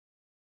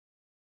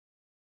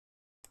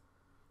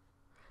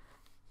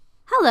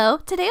Hello,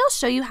 today I'll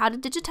show you how to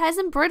digitize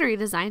embroidery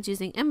designs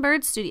using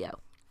Embroidery Studio.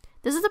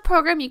 This is a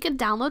program you can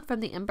download from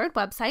the Embroidery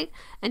website,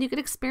 and you can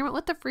experiment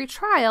with the free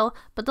trial,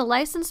 but the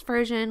licensed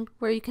version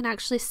where you can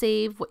actually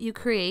save what you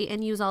create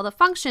and use all the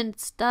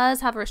functions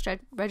does have a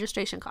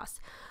registration cost.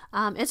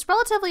 It's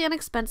relatively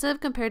inexpensive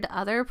compared to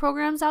other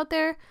programs out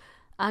there.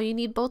 You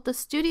need both the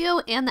studio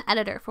and the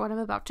editor for what I'm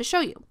about to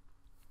show you.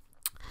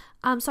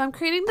 So I'm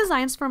creating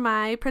designs for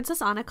my Princess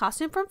Anna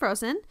costume from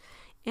Frozen,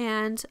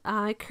 and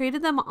I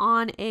created them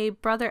on a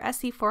Brother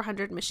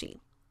SE400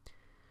 machine.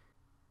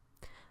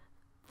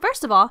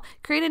 First of all,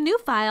 create a new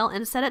file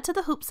and set it to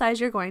the hoop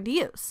size you're going to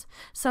use.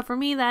 So for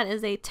me, that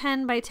is a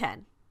 10 by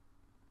 10.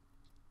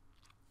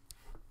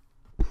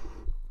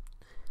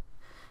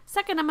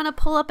 Second, I'm going to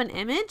pull up an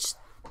image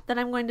that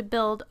I'm going to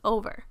build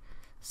over.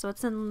 So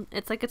it's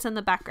like it's in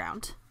the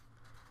background.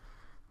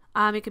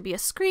 It could be a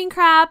screen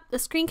cap,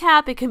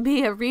 it can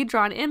be a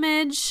redrawn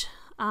image,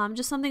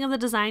 just something of the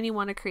design you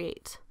want to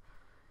create.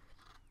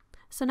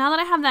 So now that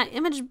I have that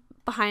image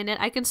behind it,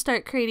 I can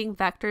start creating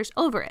vectors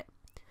over it.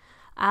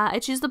 I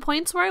choose the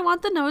points where I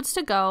want the nodes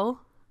to go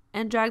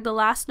and drag the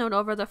last node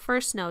over the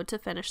first node to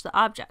finish the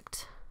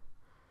object.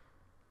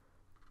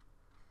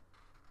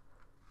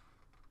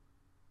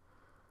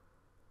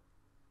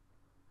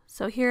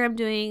 So here I'm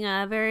doing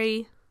a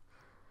very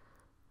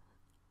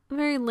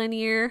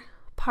linear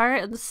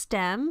part of the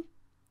stem.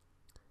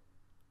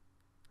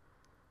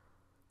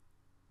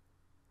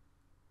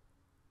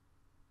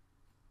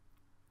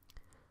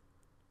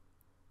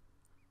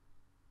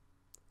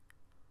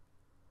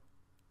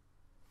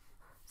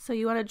 So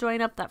you want to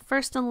join up that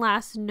first and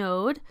last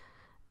node,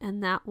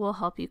 and that will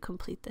help you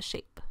complete the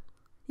shape.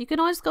 You can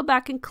always go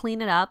back and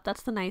clean it up.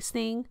 That's the nice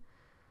thing.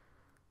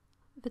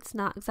 If it's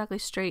not exactly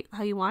straight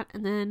how you want,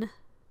 and then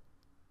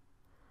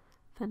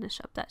finish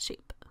up that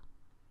shape.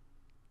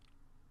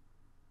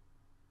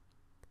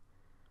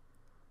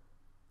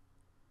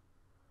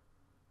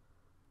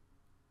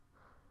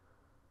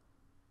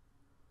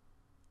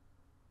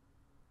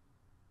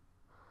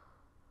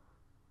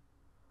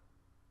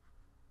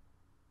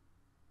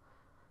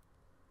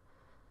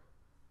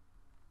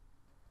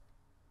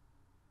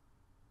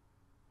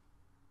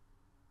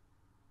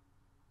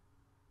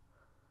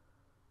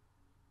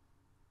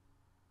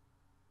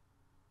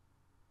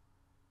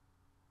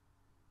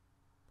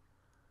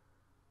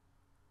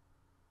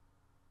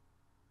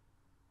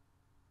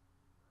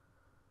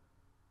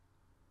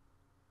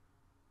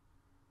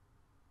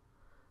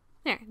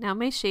 There, now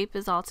my shape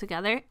is all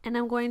together, and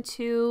I'm going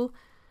to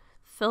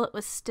fill it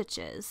with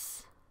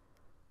stitches.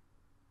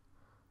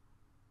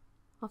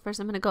 Well, first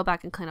I'm going to go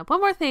back and clean up one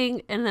more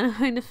thing, and then I'm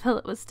going to fill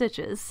it with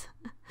stitches.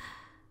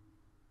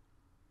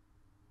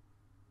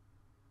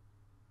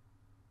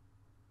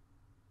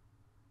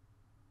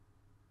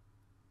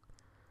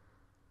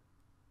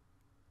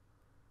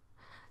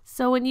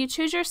 So when you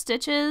choose your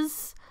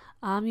stitches,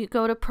 you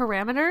go to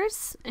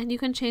parameters and you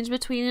can change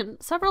between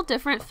several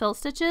different fill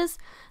stitches.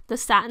 The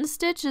satin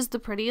stitch is the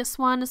prettiest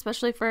one,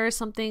 especially for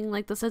something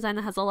like this design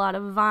that has a lot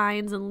of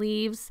vines and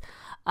leaves.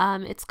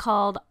 It's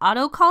called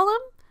auto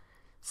column.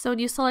 So when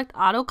you select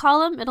auto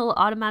column, it'll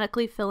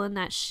automatically fill in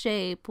that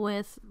shape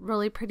with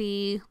really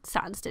pretty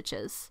satin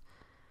stitches.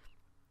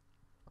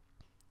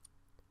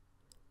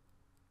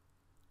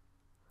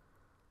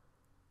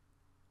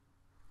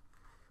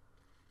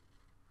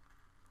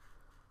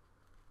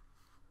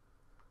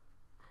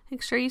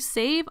 Make sure you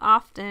save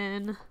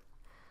often.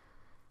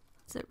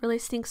 It really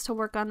stinks to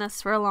work on this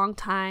for a long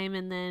time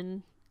and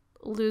then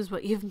lose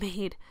what you've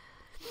made.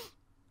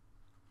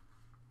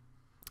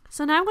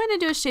 So now I'm going to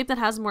do a shape that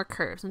has more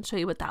curves and show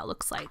you what that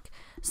looks like.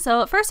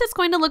 So at first it's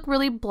going to look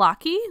really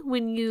blocky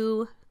when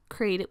you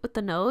create it with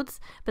the nodes,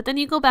 but then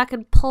you go back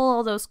and pull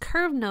all those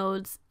curved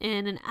nodes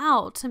in and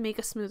out to make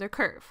a smoother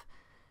curve.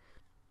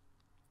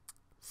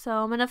 So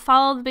I'm going to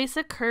follow the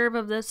basic curve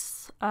of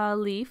this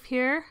leaf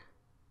here.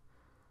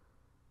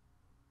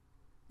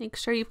 Make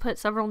sure you put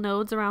several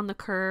nodes around the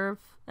curve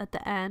at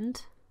the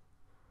end,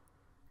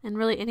 and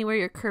really anywhere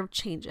your curve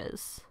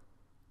changes.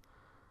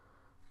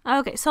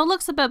 Okay, so it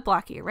looks a bit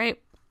blocky,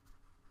 right?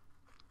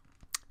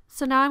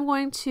 So now I'm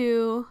going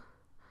to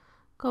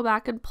go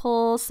back and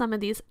pull some of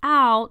these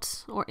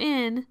out or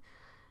in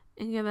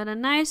and give it a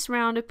nice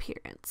round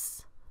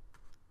appearance.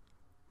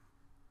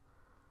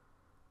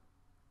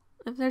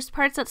 If there's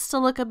parts that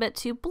still look a bit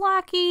too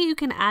blocky, you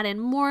can add in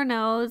more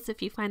nodes.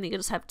 If you find that you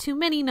just have too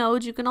many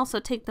nodes, you can also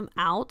take them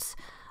out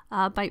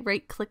by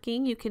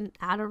right-clicking. You can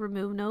add or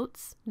remove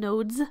nodes.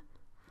 And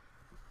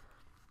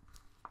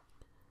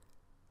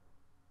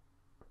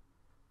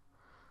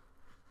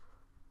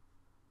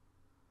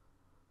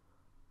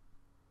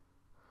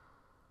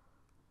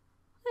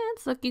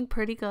it's looking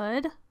pretty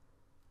good.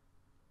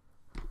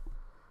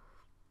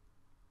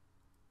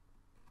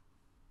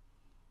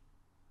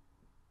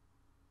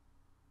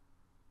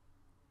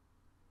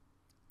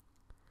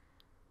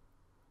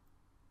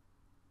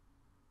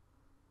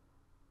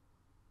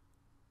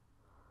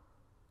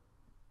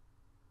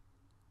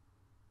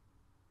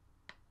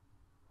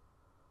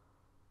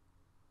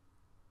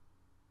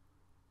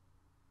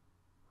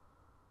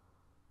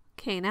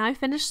 Okay, now I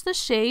finished the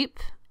shape,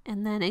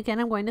 and then again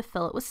I'm going to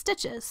fill it with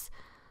stitches.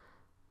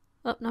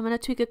 Oh, I'm going to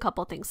tweak a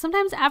couple things.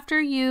 Sometimes after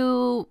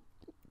you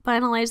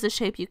finalize the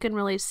shape, you can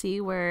really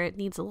see where it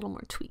needs a little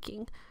more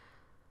tweaking.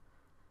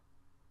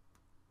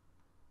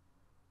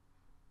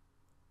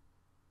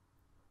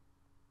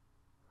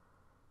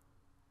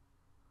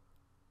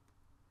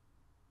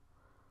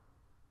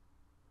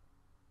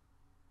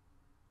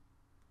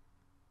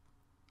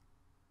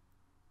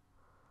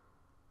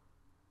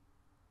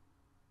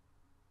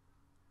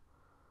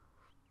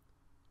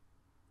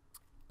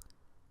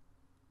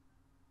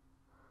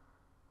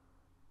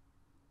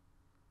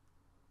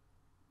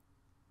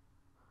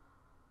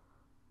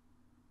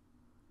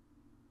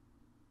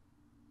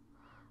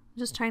 I'm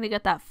just trying to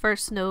get that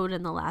first node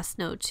and the last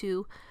node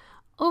to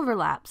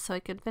overlap so I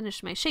can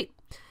finish my shape.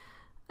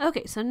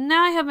 Okay, so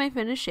now I have my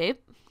finished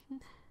shape,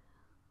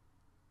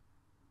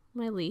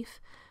 my leaf.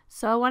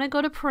 So I want to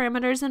go to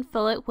parameters and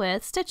fill it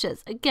with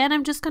stitches. Again,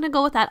 I'm just going to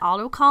go with that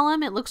auto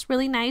column. It looks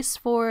really nice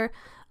for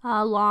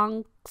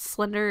long,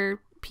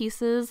 slender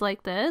pieces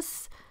like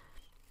this.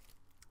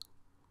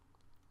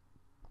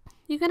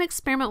 You can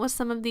experiment with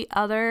some of the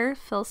other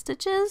fill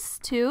stitches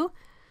too.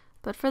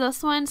 But for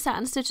this one,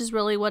 satin stitch is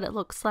really what it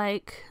looks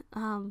like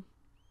and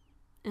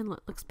what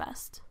looks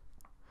best.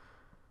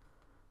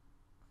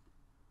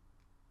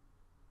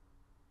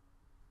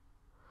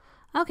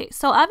 Okay,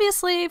 so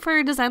obviously for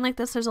a design like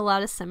this, there's a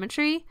lot of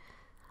symmetry.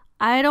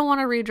 I don't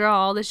want to redraw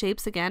all the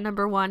shapes again.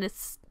 Number one,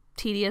 it's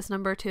tedious.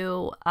 Number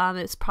two,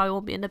 it probably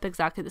won't end up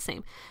exactly the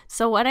same.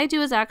 So what I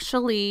do is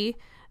actually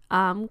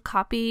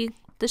copy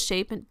the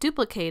shape and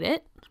duplicate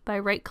it by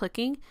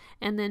right-clicking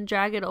and then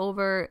drag it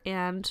over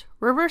and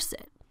reverse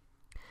it.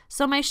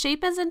 So my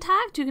shape is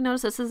intact. You can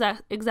notice this is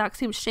that exact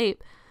same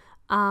shape.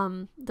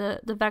 The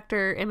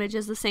vector image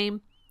is the same,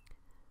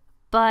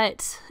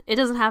 but it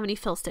doesn't have any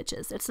fill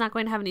stitches. It's not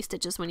going to have any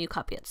stitches when you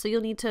copy it. So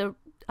you'll need to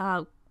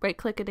right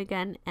click it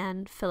again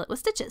and fill it with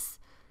stitches.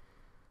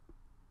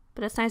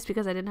 But it's nice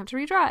because I didn't have to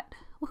redraw it.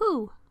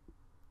 Woohoo!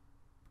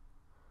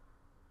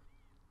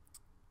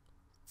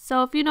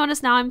 So if you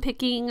notice now I'm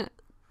picking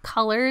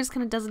colors,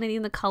 kind of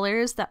designating the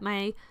colors that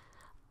my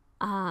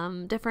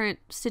different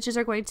stitches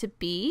are going to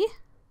be.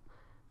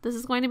 This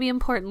is going to be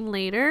important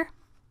later.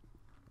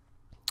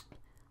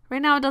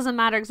 Right now it doesn't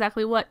matter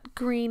exactly what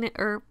green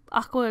or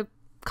aqua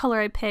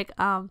color I pick.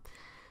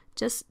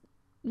 Just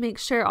make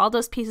sure all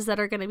those pieces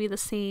that are going to be the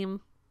same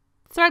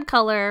thread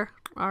color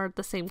are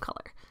the same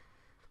color.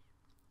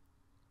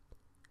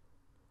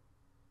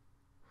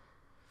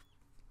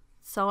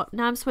 So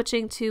now I'm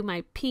switching to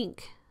my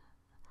pink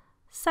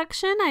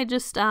section. I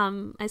just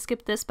I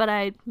skipped this, but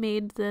I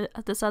made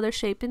this other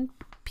shape in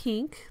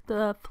pink,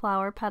 the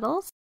flower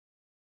petals.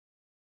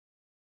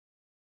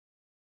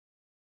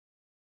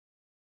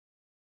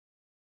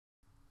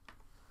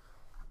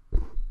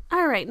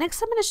 Alright,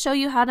 next I'm going to show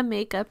you how to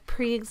make a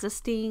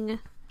pre-existing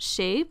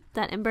shape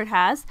that Embroidery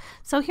has.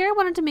 So here I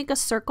wanted to make a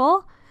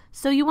circle.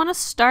 So you want to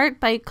start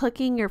by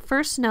clicking your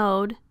first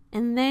node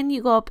and then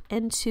you go up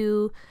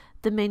into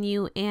the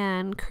menu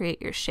and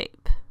create your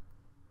shape.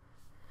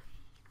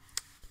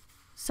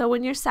 So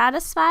when you're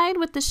satisfied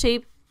with the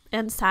shape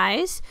and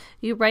size,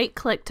 you right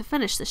click to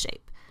finish the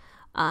shape.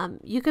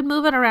 You can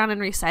move it around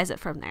and resize it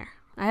from there.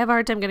 I have a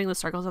hard time getting the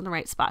circles on the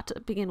right spot to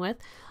begin with,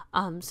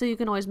 so you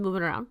can always move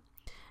it around.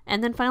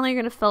 And then finally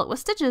you're going to fill it with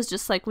stitches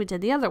just like we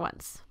did the other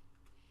ones.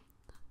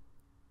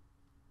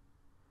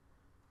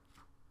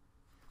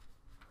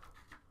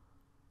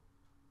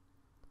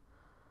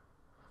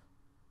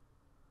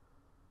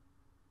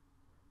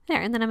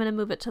 There, and then I'm going to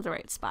move it to the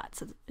right spot.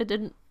 So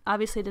it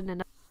obviously didn't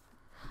end up.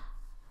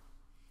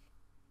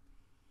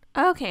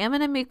 Okay, I'm going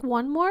to make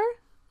one more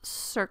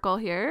circle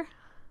here.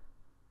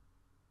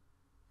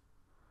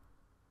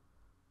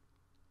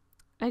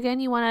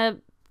 Again, you want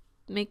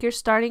to make your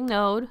starting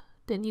node.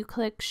 Then you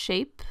click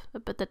shape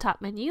up at the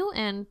top menu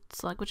and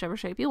select whichever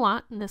shape you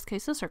want, in this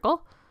case a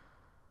circle.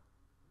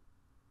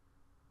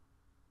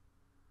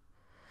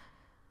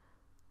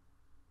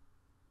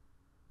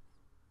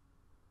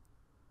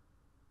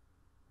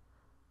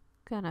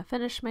 Gonna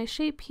finish my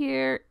shape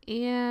here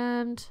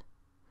and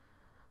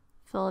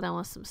fill it in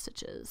with some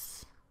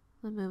stitches.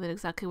 And move it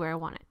exactly where I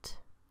want it.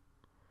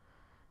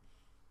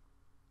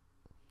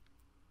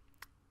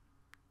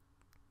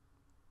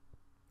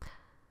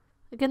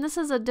 Again, this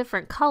is a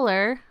different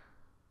color,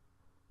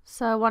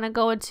 so I want to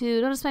go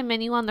into, notice my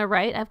menu on the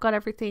right, I've got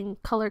everything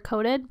color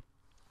coded.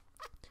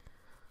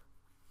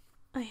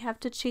 I have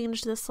to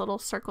change this little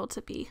circle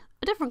to be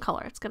a different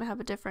color. It's going to have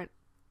a different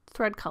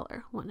thread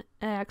color when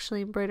I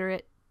actually embroider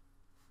it.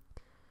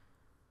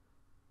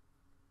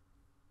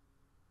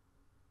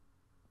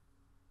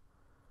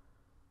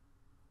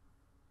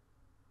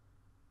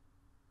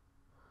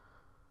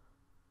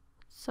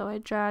 So I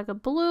drag a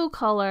blue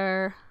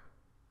color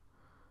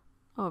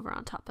over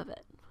on top of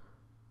it.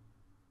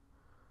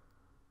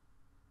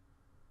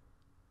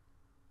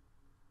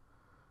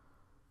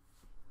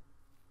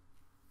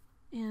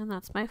 And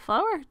that's my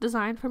flower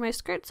design for my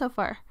skirt so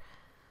far.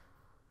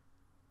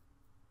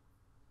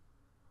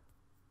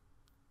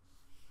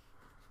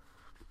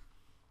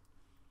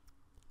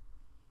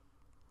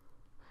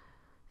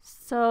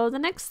 So the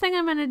next thing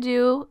I'm going to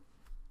do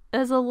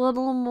is a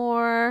little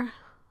more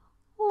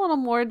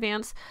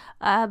advanced,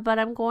 but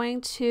I'm going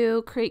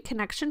to create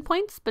connection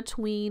points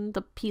between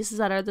the pieces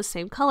that are the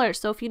same color.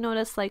 So if you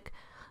notice, like,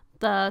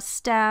 the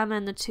stem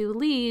and the two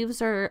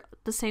leaves are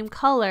the same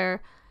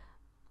color,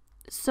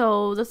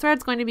 so the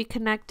thread's going to be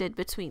connected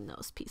between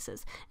those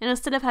pieces. And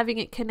instead of having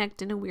it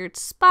connect in a weird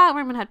spot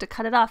where I'm going to have to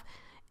cut it off,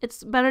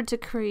 it's better to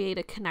create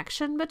a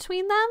connection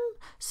between them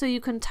so you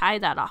can tie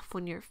that off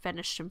when you're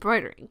finished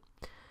embroidering.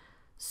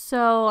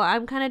 So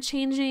I'm kind of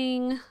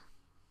changing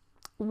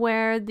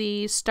where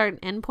the start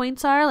and end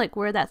points are, like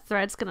where that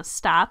thread's going to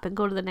stop and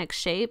go to the next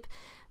shape,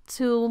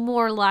 to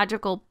more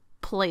logical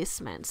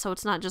placement, so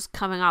it's not just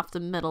coming off the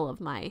middle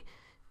of my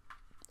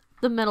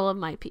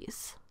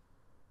piece.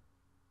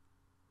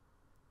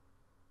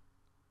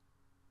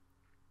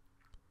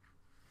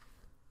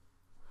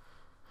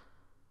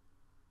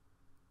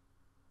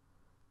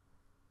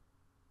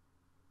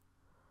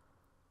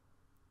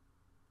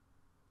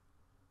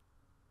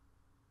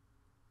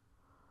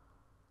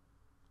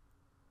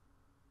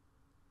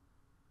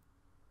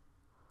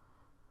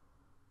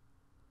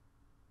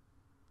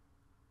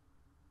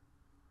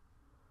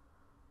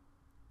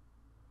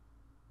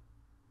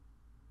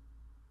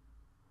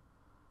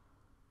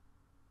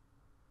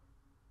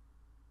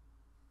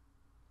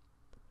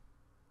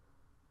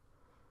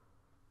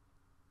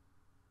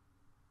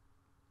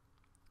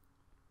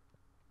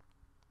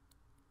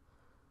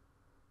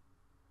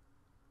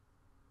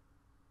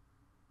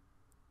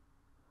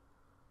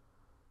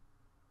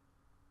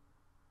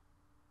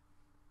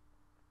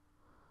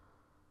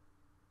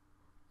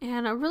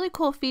 And a really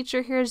cool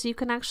feature here is you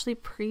can actually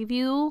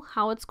preview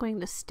how it's going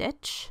to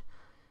stitch.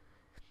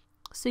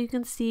 So you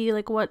can see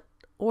like what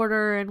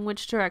order and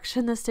which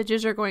direction the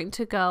stitches are going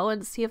to go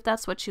and see if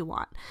that's what you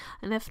want.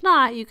 And if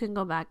not, you can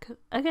go back.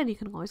 Again, you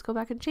can always go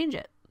back and change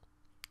it.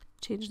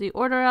 Change the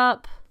order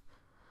up.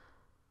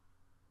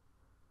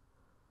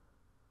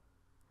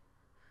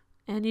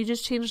 And you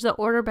just change the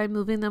order by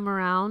moving them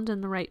around in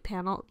the right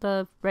panel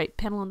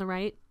on the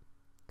right.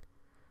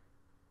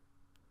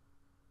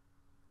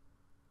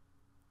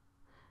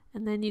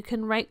 And then you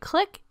can right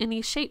click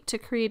any shape to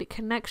create a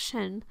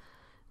connection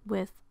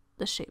with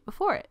the shape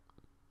before it.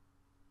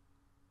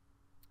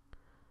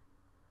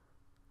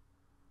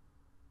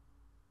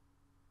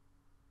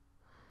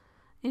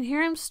 And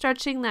here I'm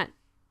stretching that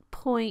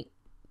point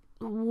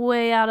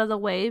way out of the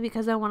way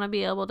because I want to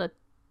be able to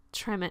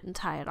trim it and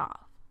tie it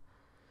off.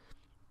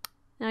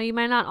 Now you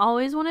might not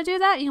always want to do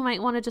that. You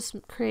might want to just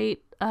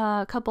create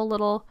a couple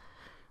little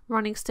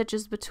running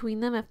stitches between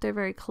them if they're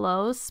very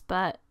close,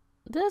 but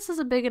this is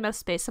a big enough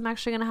space. I'm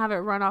actually going to have it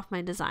run off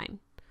my design.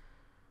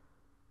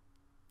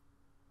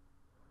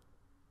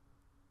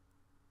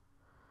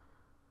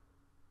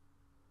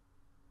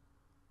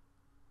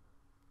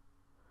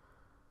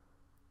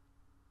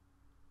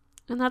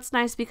 And that's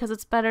nice because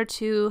it's better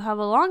to have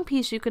a long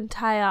piece you can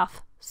tie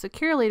off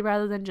securely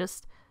rather than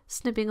just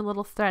snipping a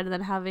little thread and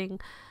then having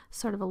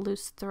sort of a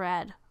loose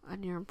thread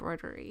on your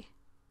embroidery.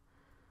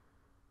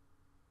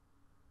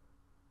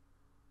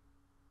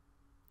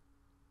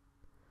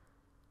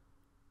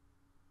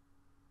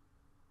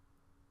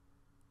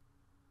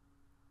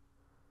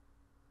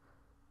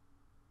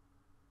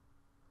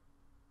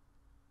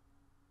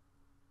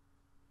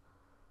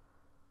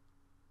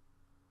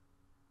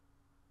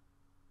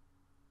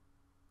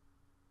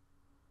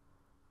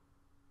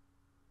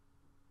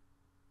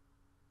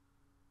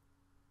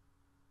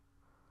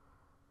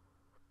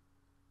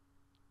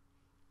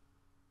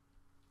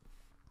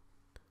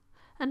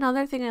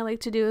 Another thing I like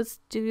to do is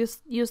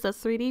use the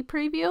 3D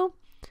preview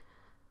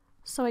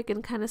so I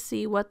can kind of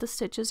see what the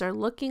stitches are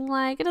looking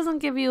like. It doesn't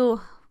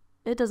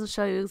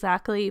show you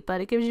exactly, but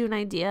it gives you an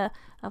idea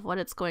of what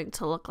it's going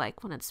to look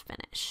like when it's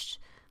finished.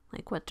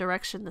 Like what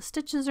direction the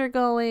stitches are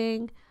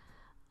going,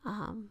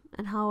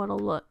 and how it'll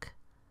look.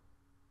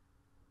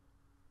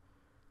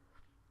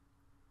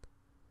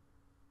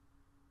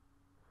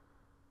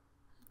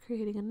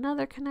 Creating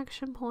another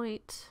connection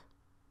point.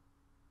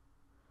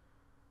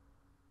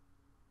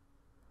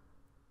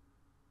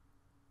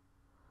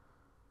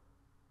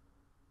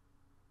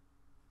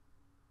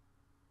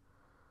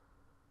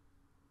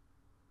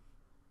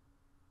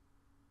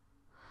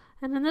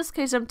 And in this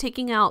case, I'm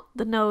taking out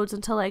the nodes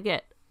until I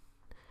get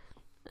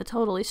a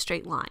totally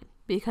straight line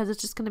because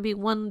it's just going to be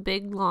one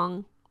big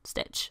long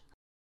stitch.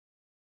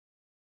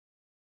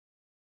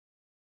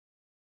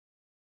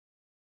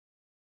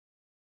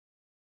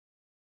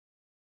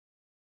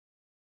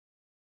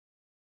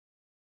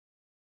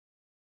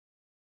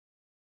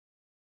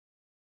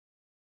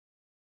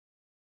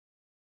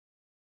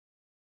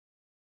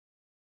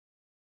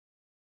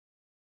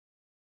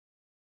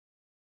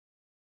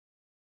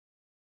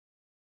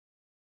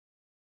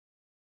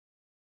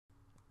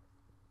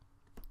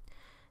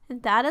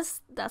 And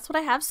that's what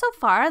I have so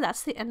far.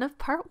 That's the end of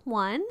part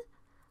 1.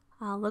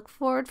 I'll look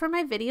forward for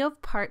my video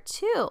of part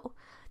 2.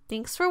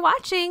 Thanks for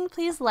watching.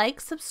 Please like,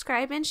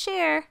 subscribe, and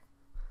share.